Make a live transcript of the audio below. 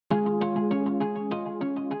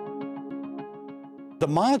The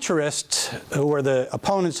monetarists, who were the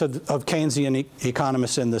opponents of Keynesian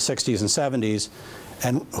economists in the 60s and 70s,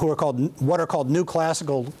 and who are called, what are called new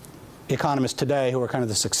classical economists today, who are kind of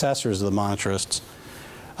the successors of the monetarists,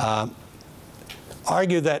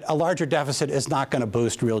 argue that a larger deficit is not going to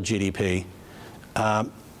boost real GDP.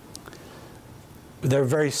 They're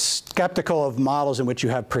very skeptical of models in which you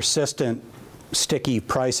have persistent, sticky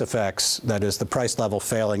price effects, that is, the price level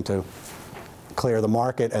failing to clear the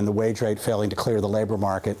market and the wage rate failing to clear the labor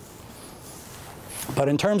market. But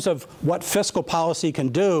in terms of what fiscal policy can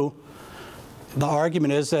do, the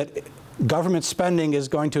argument is that government spending is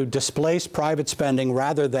going to displace private spending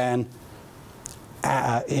rather than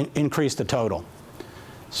increase the total.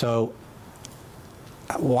 So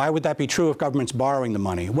why would that be true if government's borrowing the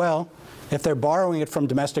money? Well, if they're borrowing it from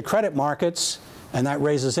domestic credit markets and that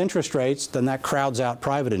raises interest rates, then that crowds out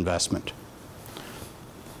private investment.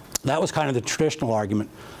 That was kind of the traditional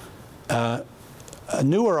argument. A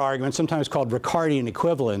newer argument, sometimes called Ricardian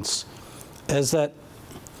equivalence, is that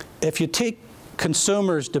if you take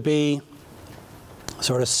consumers to be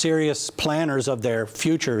sort of serious planners of their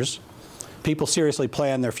futures, people seriously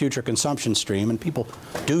plan their future consumption stream, and people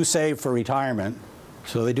do save for retirement,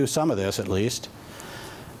 so they do some of this at least,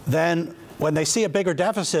 then when they see a bigger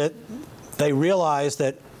deficit, they realize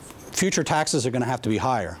that future taxes are going to have to be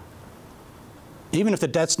higher. Even if the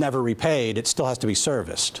debt's never repaid, it still has to be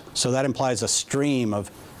serviced. So that implies a stream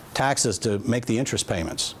of taxes to make the interest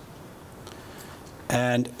payments.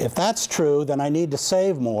 And if that's true, then I need to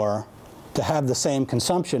save more to have the same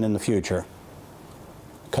consumption in the future,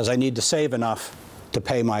 because I need to save enough to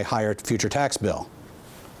pay my higher future tax bill.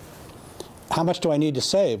 How much do I need to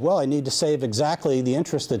save? Well, I need to save exactly the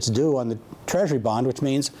interest that's due on the Treasury bond, which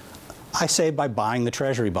means I save by buying the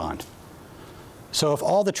Treasury bond. So if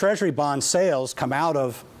all the Treasury bond sales come out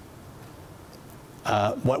of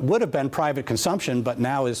what would have been private consumption but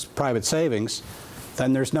now is private savings,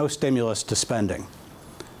 then there's no stimulus to spending.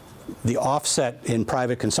 The offset in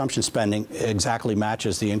private consumption spending exactly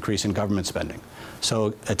matches the increase in government spending.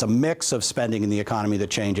 So it's a mix of spending in the economy that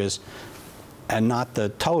changes and not the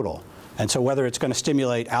total. And so whether it's going to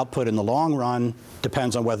stimulate output in the long run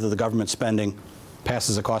depends on whether the government spending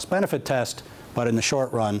passes a cost-benefit test, but in the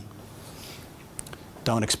short run,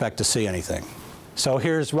 don't expect to see anything. So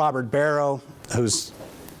here's Robert Barrow, who's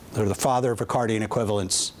the father of Ricardian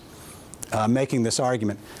equivalence, making this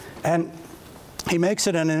argument. And he makes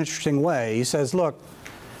it in an interesting way. He says, look,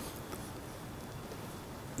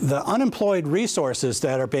 the unemployed resources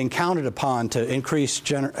that are being counted upon to increase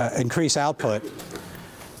output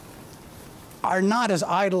are not as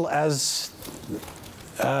idle as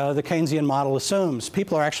the Keynesian model assumes.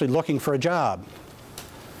 People are actually looking for a job.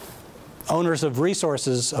 Owners of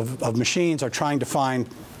resources, of machines, are trying to find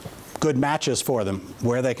good matches for them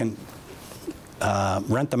where they can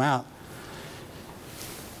rent them out.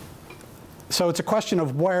 So it's a question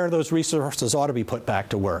of where those resources ought to be put back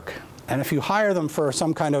to work. And if you hire them for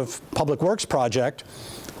some kind of public works project,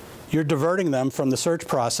 you're diverting them from the search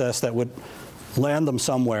process that would land them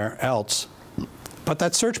somewhere else. But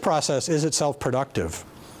that search process is itself productive.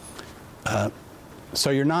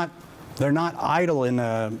 So they're not idle in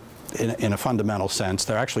a fundamental sense.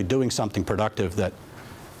 They're actually doing something productive that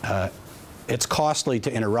it's costly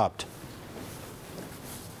to interrupt.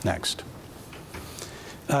 Next.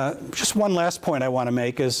 Just one last point I want to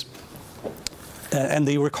make is, and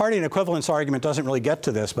the Ricardian equivalence argument doesn't really get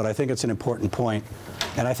to this, but I think it's an important point.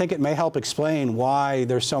 And I think it may help explain why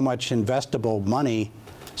there's so much investable money,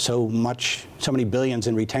 so many billions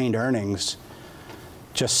in retained earnings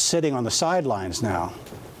just sitting on the sidelines now.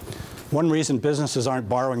 One reason businesses aren't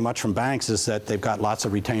borrowing much from banks is that they've got lots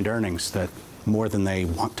of retained earnings, that more than they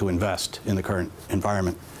want to invest in the current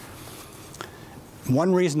environment.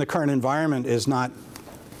 One reason the current environment is not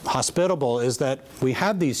hospitable is that we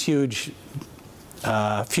have these huge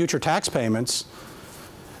future tax payments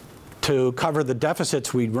to cover the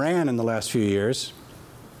deficits we ran in the last few years,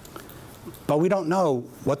 but we don't know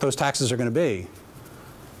what those taxes are going to be.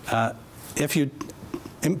 If you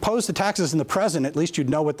impose the taxes in the present, at least you'd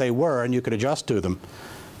know what they were and you could adjust to them.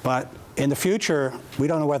 But in the future, we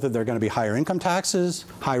don't know whether they're going to be higher income taxes,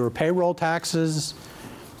 higher payroll taxes,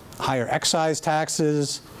 higher excise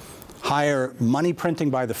taxes, higher money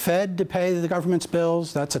printing by the Fed to pay the government's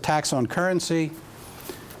bills. That's a tax on currency.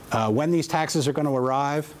 When these taxes are going to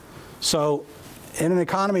arrive. So in an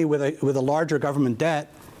economy with a larger government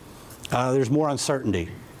debt, there's more uncertainty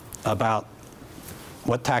about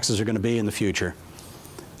what taxes are going to be in the future.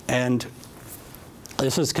 And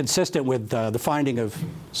this is consistent with the finding of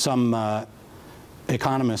some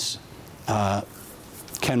economists, Ken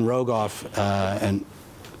Rogoff and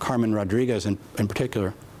Carmen Rodriguez in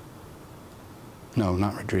particular. No,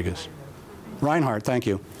 not Rodriguez. Reinhardt, thank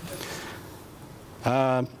you.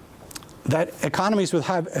 That economies with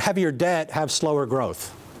heavier debt have slower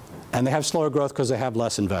growth. And they have slower growth because they have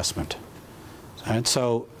less investment. And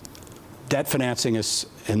so debt financing is,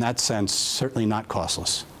 in that sense, certainly not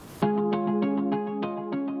costless.